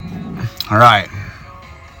All right.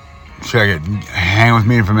 Check it. Hang with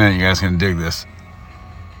me for a minute. You guys can dig this.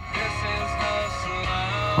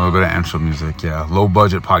 A little bit of intro music. Yeah. Low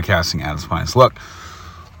budget podcasting at its finest. Look.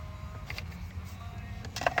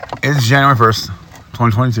 It's January 1st,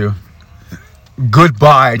 2022.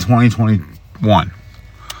 Goodbye, 2021.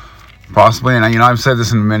 Possibly, and I've said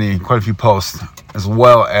this in quite a few posts, as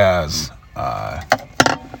well as, I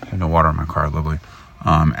have no water in my car, lovely,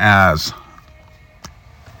 as,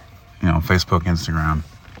 Facebook, Instagram.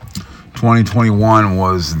 2021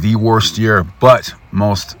 was the worst year, but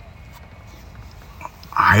most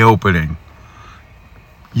eye-opening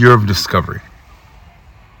year of discovery.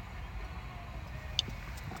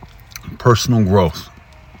 Personal growth.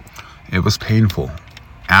 It was painful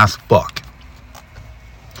as fuck.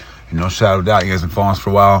 And no shadow of doubt, you guys have been following us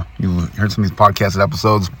for a while. You heard some of these podcast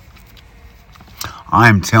episodes. I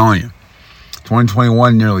am telling you,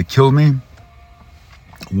 2021 nearly killed me.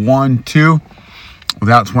 2,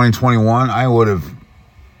 without 2021, I would have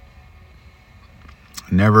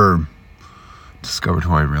never discovered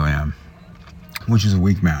who I really am, which is a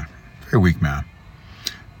weak man, very weak man.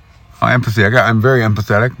 I'm very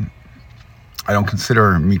empathetic. I don't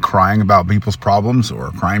consider me crying about people's problems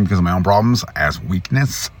or crying because of my own problems as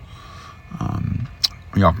weakness.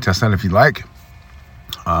 Y'all can test that if you like.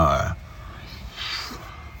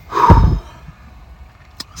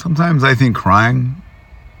 Sometimes I think crying,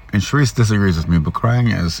 and Sharice disagrees with me, but crying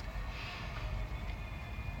is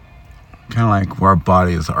kind of like where our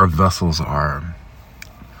bodies, our vessels are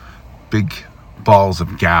big balls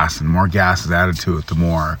of gas, and the more gas is added to it, the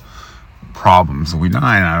more problems we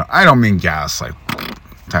die. I don't mean gas like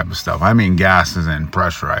type of stuff. I mean gas as in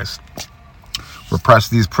pressurized. We're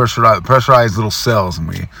these pressurized little cells, and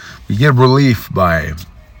we get relief by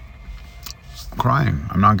crying.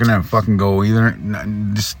 I'm not gonna fucking go either.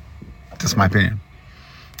 That's my opinion.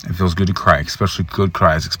 It feels good to cry, especially good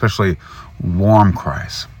cries, especially warm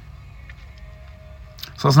cries.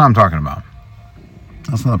 So that's not what I'm talking about.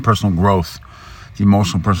 That's not the personal growth, the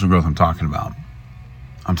emotional personal growth I'm talking about.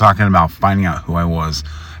 I'm talking about finding out who I was,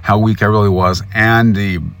 how weak I really was, and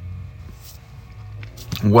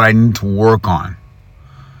what I need to work on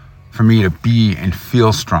for me to be and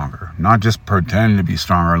feel stronger. Not just pretend to be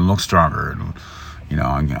stronger and look stronger.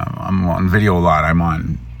 I'm on video a lot. I'm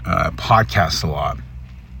on podcasts a lot.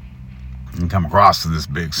 And come across as this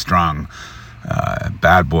big, strong,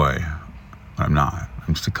 bad boy. But I'm not.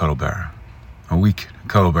 I'm just a cuddle bear. A weak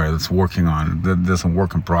cuddle bear that's that's a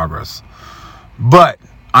work in progress. But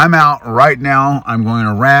I'm out right now. I'm going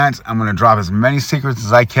to rant. I'm going to drop as many secrets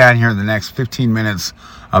as I can here in the next 15 minutes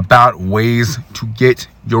about ways to get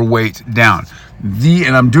your weight down.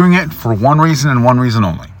 And I'm doing it for one reason and one reason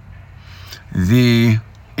only. The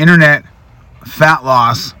internet fat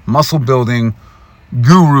loss, muscle building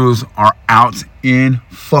gurus are out in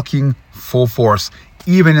fucking full force,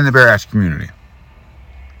 even in the bariatric community.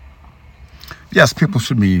 Yes, people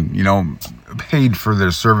should be, paid for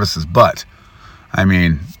their services, but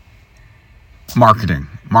marketing.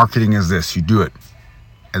 Marketing is this. You do it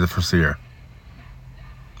at the first of the year.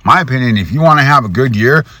 My opinion, if you want to have a good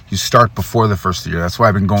year, you start before the first of the year. That's why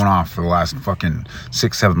I've been going off for the last fucking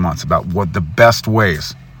 6-7 months about what the best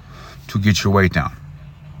ways to get your weight down.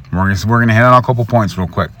 We're going to hit on a couple points real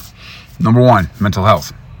quick. Number 1, mental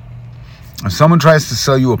health. If someone tries to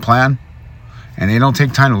sell you a plan and they don't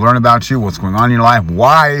take time to learn about you, what's going on in your life,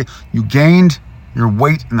 why you gained your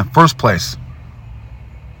weight in the first place,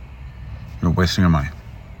 you're wasting your money.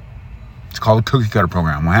 It's called a cookie cutter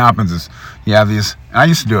program. What happens is you have these, and I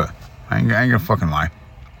used to do it. I ain't gonna fucking lie.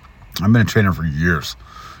 I've been a trainer for years.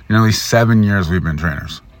 At least 7 years we've been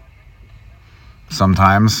trainers.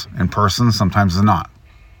 Sometimes in person, sometimes it's not.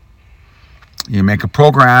 You make a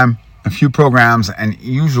few programs, and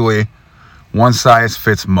usually one size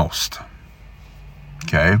fits most.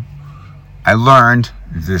 Okay? I learned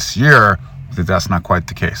this year that that's not quite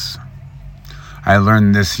the case. I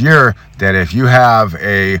learned this year that if you have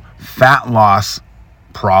a fat loss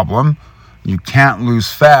problem, you can't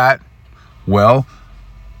lose fat, well,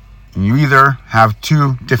 you either have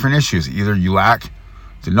 2 different issues. Either you lack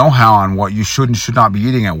the know-how on what you should and should not be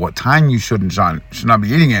eating at what time you should not be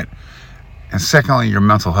eating it. And secondly, your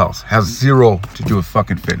mental health has 0 to do with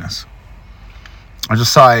fucking fitness. I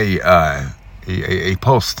just saw a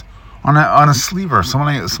post on a sleever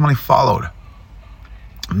somebody followed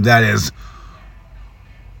that is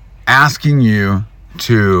asking you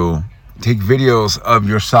to take videos of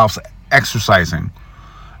yourself exercising,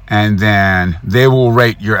 and then they will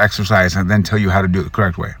rate your exercise and then tell you how to do it the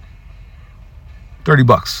correct way.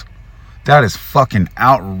 $30. That is fucking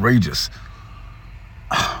outrageous.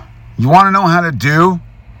 You want to know how to do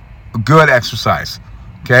good exercise.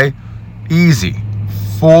 Okay? Easy.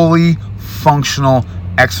 Fully functional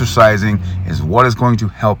exercising is what is going to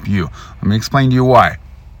help you. Let me explain to you why.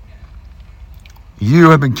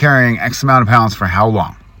 You have been carrying X amount of pounds for how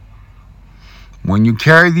long? When you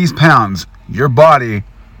carry these pounds, your body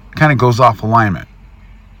kind of goes off alignment.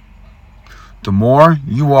 The more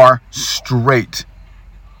you are straight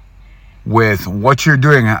with what you're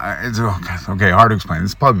doing, it's okay, hard to explain.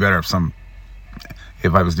 It's probably better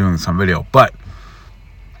if I was doing some video, but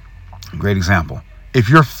great example. If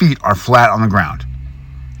your feet are flat on the ground,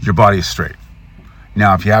 your body is straight.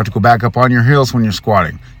 Now, if you have to go back up on your heels when you're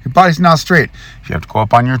squatting, your body's not straight. If you have to go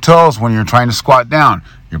up on your toes when you're trying to squat down,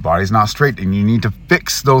 your body's not straight, and you need to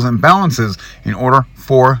fix those imbalances in order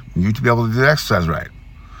for you to be able to do the exercise right.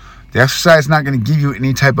 The exercise is not going to give you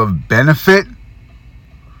any type of benefit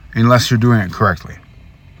unless you're doing it correctly.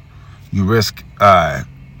 You risk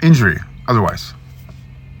injury otherwise.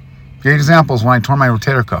 Great example is when I tore my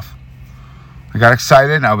rotator cuff. I got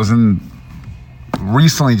excited. I was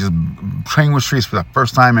recently just training with streets for the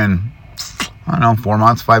first time in, 4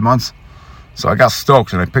 months, 5 months. So I got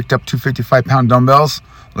stoked and I picked up 255-pound dumbbells,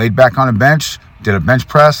 laid back on a bench, did a bench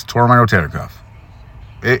press, tore my rotator cuff.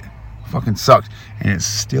 It fucking sucked and it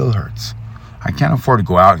still hurts. I can't afford to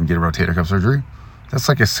go out and get a rotator cuff surgery. That's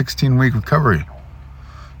like a 16-week recovery.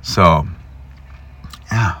 So,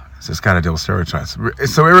 yeah, it's just got to deal with steroids.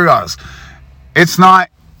 So here we go. It's not,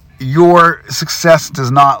 your success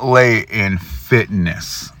does not lay in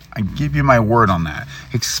fitness. I give you my word on that.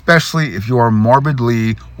 Especially if you are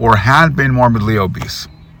morbidly or had been morbidly obese.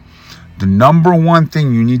 The number one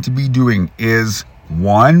thing you need to be doing is,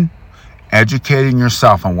 one, educating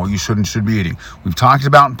yourself on what you should and should be eating. We've talked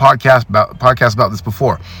about in podcasts about this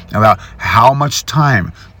before, about how much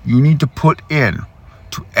time you need to put in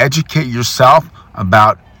to educate yourself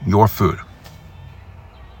about your food.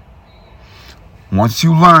 Once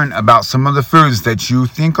you learn about some of the foods that you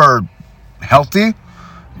think are healthy,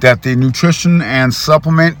 that the Nutrition and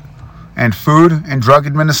Supplement and Food and Drug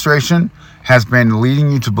Administration has been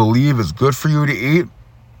leading you to believe is good for you to eat,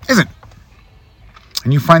 isn't.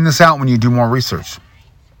 And you find this out when you do more research.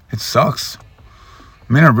 It sucks.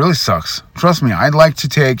 I mean, it really sucks. Trust me, I'd like to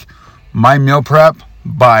take my meal prep,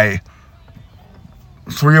 buy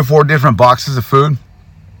 3 or 4 different boxes of food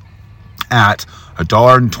at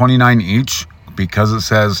 $1.29 each because it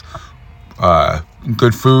says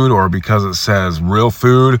good food or because it says real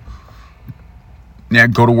food. Yeah,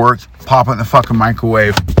 go to work, pop it in the fucking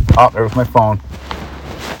microwave. Oh, there was my phone.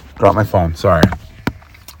 Dropped my phone, sorry.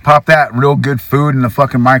 Pop that real good food in the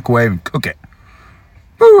fucking microwave and cook it.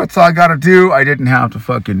 Woo, that's all I gotta do. I didn't have to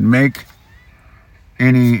fucking make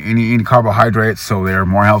any carbohydrates, so they're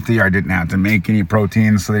more healthy. I didn't have to make any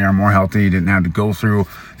proteins, so they are more healthy. You didn't have to go through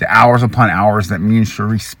the hours upon hours that me and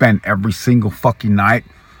Cherie spent every single fucking night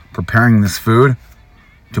preparing this food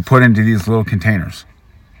to put into these little containers.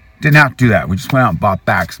 Didn't have to do that. We just went out and bought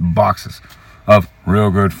boxes of real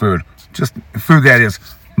good food. Just food that is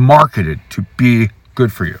marketed to be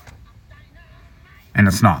good for you. And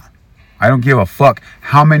it's not. I don't give a fuck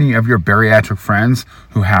how many of your bariatric friends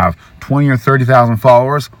who have 20 or 30,000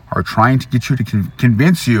 followers are trying to get you to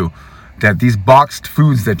convince you that these boxed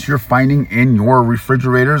foods that you're finding in your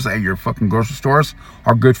refrigerators at your fucking grocery stores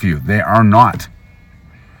are good for you. They are not.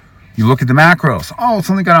 You look at the macros. Oh, it's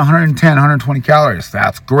only got 110, 120 calories.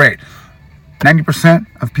 That's great. 90%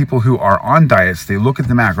 of people who are on diets, they look at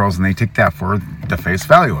the macros and they take that for the face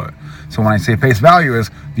value of it. So when I say face value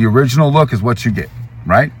is the original look is what you get,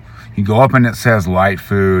 right? You go up and it says light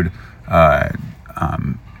food,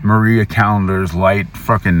 Maria Callender's light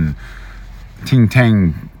fucking ting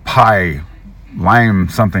tang pie, lime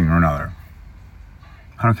something or another.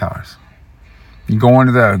 100 calories. You go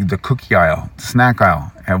into the cookie aisle, the snack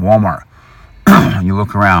aisle at Walmart. You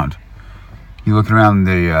look around. You look around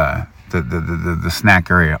the snack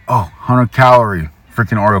area. Oh, 100 calorie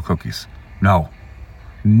freaking Oreo cookies. No.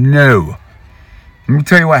 Let me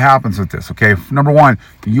tell you what happens with this, okay? Number one,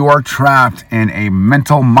 you are trapped in a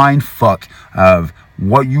mental mind fuck of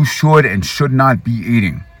what you should and should not be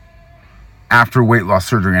eating after weight loss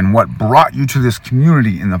surgery and what brought you to this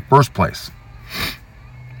community in the first place.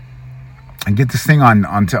 And get this thing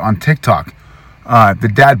on TikTok,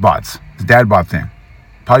 the dad bod thing,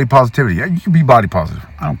 body positivity. Yeah, you can be body positive.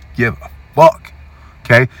 I don't give a fuck,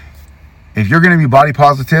 okay? If you're going to be body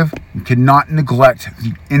positive, you cannot neglect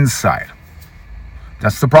the inside.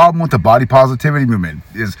 That's the problem with the body positivity movement.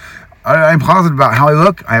 Is I'm positive about how I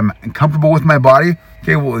look. I'm comfortable with my body.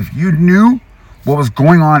 Okay, well, if you knew what was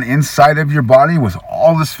going on inside of your body with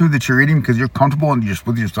all this food that you're eating because you're comfortable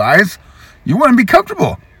with your size, you wouldn't be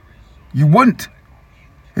comfortable. You wouldn't.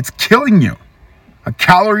 It's killing you.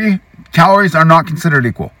 Calories are not considered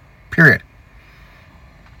equal. Period.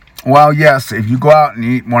 Well, yes, if you go out and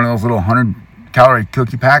eat one of those little 100-calorie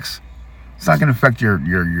cookie packs, it's not going to affect your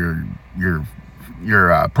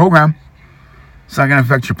program. It's not going to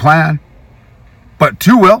affect your plan. But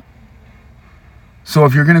 2 will. So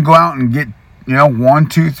if you're going to go out and get, 1,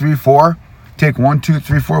 2, 3, 4, take 1, 2,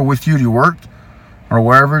 3, 4 with you to work or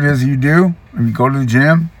wherever it is you do, and you go to the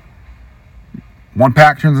gym, 1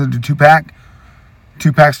 pack turns into 2 pack,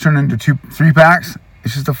 2 packs turn into 3 packs.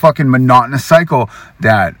 It's just a fucking monotonous cycle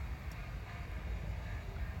that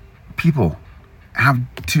people have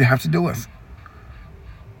to deal with.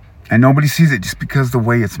 And nobody sees it just because the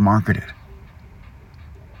way it's marketed.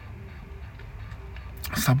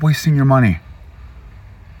 Stop wasting your money.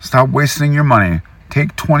 Stop wasting your money.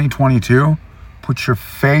 Take 2022, put your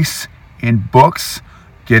face in books,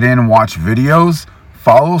 get in and watch videos,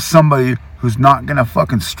 follow somebody who's not going to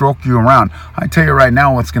fucking stroke you around. I tell you right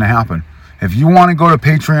now what's going to happen. If you want to go to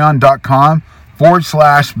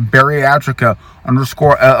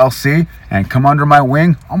patreon.com/bariatrica_LLC and come under my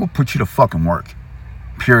wing, I'm going to put you to fucking work.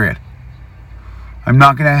 Period. I'm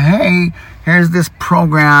not going to, hey, here's this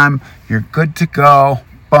program. You're good to go.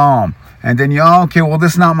 Boom. And then okay, well,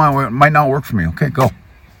 this might not work for me. Okay, go.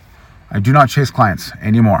 I do not chase clients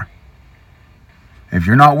anymore. If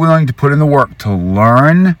you're not willing to put in the work to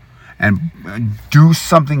learn and do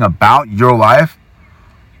something about your life,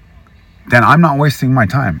 then I'm not wasting my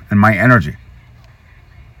time and my energy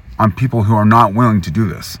on people who are not willing to do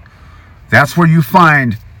this. That's where you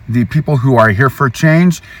find the people who are here for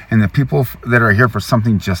change and the people that are here for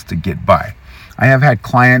something just to get by. I have had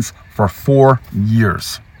clients for 4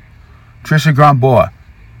 years. Trisha Gromboa,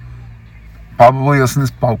 probably listen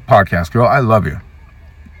to this podcast, girl. I love you.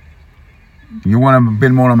 You have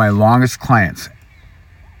been one of my longest clients.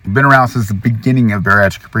 You've been around since the beginning of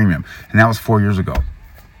Bariatric Premium, and that was 4 years ago.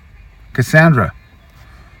 Cassandra,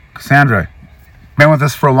 been with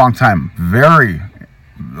us for a long time. Very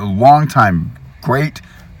long time. Great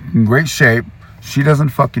shape. She doesn't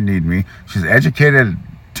fucking need me. She's educated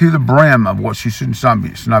to the brim of what she should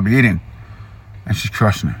not be eating, and she's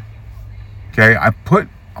crushing it. Okay, I'll put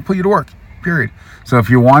you to work. Period. So if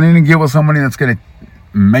you're wanting to get with somebody that's going to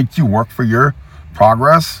make you work for your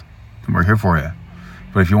progress, then we're here for you.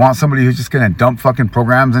 But if you want somebody who's just going to dump fucking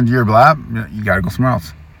programs into your lap, you got to go somewhere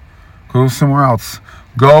else. Go somewhere else.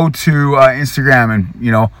 Go to Instagram and,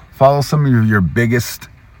 follow some of your biggest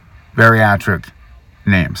bariatric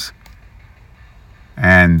names.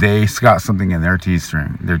 And they got something in their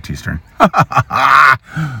T-string. Their T-string.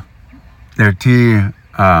 Their T...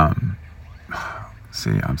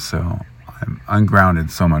 see, I'm ungrounded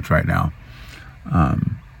so much right now.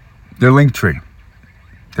 Their link tree.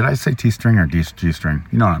 Did I say T-string or G-string?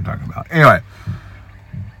 You know what I'm talking about. Anyway,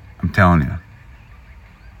 I'm telling you.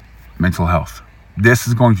 Mental health. This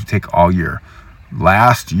is going to take all year.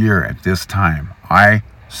 Last year at this time, I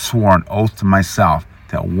swore an oath to myself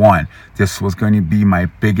that this was going to be my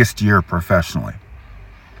biggest year professionally.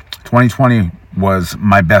 2020 was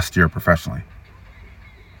my best year professionally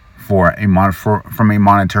from a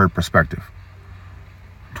monetary perspective.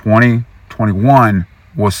 2021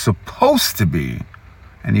 was supposed to be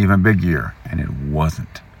an even big year, and it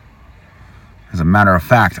wasn't. As a matter of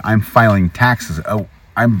fact, I'm filing taxes.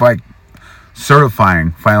 I'm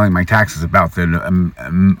filing my taxes about the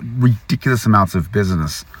ridiculous amounts of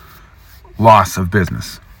loss of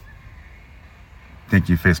business. Thank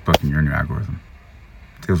you, Facebook, and your new algorithm.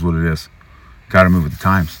 It is what it is. Got to move with the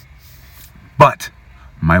times. But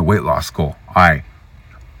my weight loss goal, I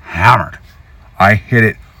hammered. I hit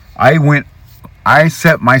it. I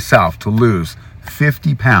set myself to lose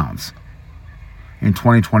 50 pounds in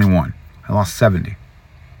 2021. I lost 70.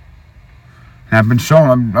 And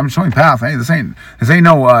I'm showing path. Hey, this ain't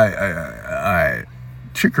no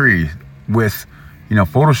trickery with,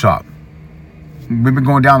 Photoshop. We've been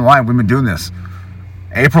going down the line. We've been doing this.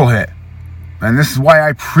 April hit. And this is why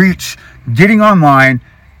I preach getting online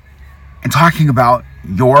and talking about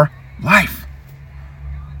your life.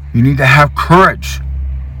 You need to have courage.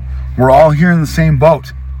 We're all here in the same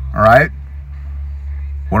boat. All right?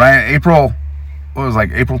 April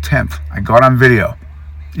 10th, I got on video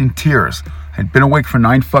in tears. I'd been awake for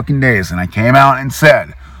 9 fucking days, and I came out and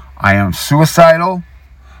said, I am suicidal.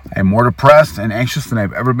 I am more depressed and anxious than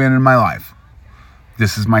I've ever been in my life.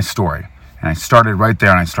 This is my story. And I started right there,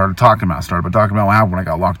 and I started talking about what happened when I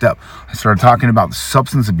got locked up. I started talking about the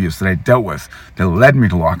substance abuse that I dealt with that led me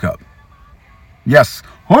to lock up. Yes,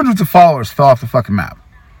 hundreds of followers fell off the fucking map.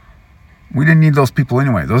 We didn't need those people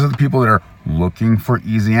anyway. Those are the people that are looking for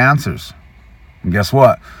easy answers. And guess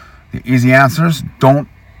what? The easy answers don't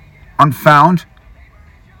aren't found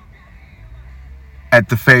at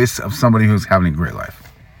the face of somebody who's having a great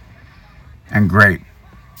life and great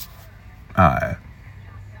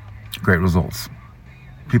results.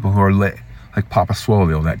 People who are lit, like Papa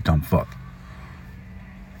Swolio, that dumb fuck.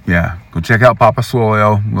 Yeah, go check out Papa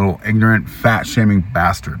Swolio, little ignorant, fat-shaming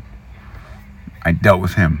bastard. I dealt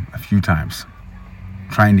with him a few times,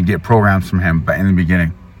 trying to get programs from him, but in the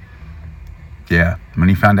beginning. Yeah, when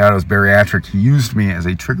he found out I was bariatric, he used me as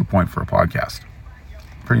a trigger point for a podcast.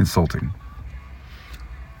 Pretty insulting.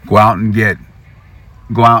 Go out and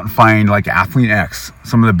find like Athlete X,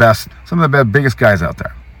 some of the biggest guys out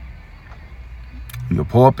there. You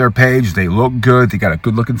pull up their page, they look good, they got a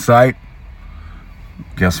good looking site.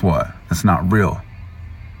 Guess what? It's not real.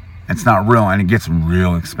 It's not real, and it gets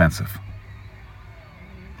real expensive.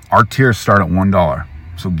 Our tiers start at $1.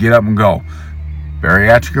 So get up and go.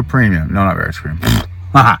 Bariatric or premium? No, not bariatric premium.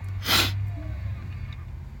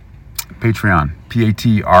 Patreon.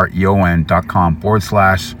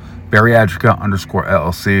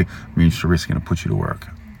 patreon.com/bariatrica_LLC. Me and Sharice going to put you to work.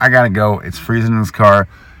 I got to go. It's freezing in this car.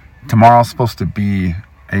 Tomorrow's supposed to be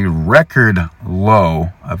a record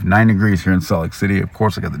low of 9 degrees here in Salt Lake City. Of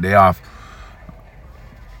course, I got the day off.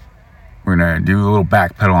 We're going to do a little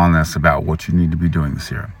backpedal on this about what you need to be doing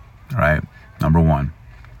this year. All right? Number one,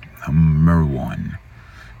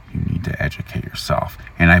 you need to educate yourself.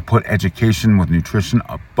 And I put education with nutrition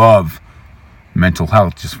above mental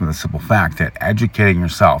health just for the simple fact that educating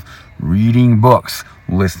yourself, reading books,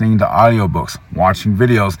 listening to audiobooks, watching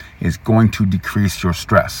videos is going to decrease your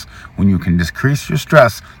stress. When you can decrease your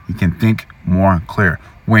stress, you can think more clear.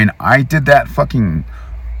 When I did that fucking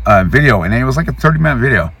video, and it was like a 30-minute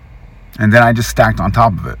video, and then I just stacked on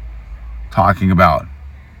top of it, talking about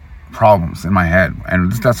problems in my head. And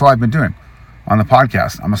that's all I've been doing on the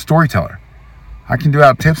podcast. I'm a storyteller. I can do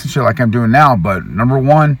out tips and shit like I'm doing now, but number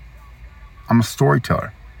one, I'm a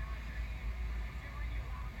storyteller.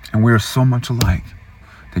 And we are so much alike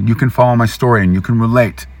that you can follow my story and you can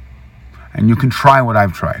relate and you can try what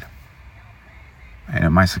I've tried. And it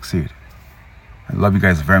might succeed. I love you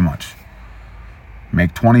guys very much.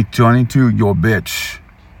 Make 2022 your bitch.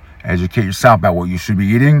 Educate yourself about what you should be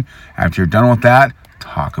eating. After you're done with that,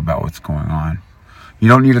 talk about what's going on. You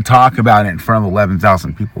don't need to talk about it in front of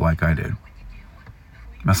 11,000 people like I did.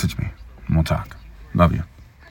 Message me and we'll talk. Love you.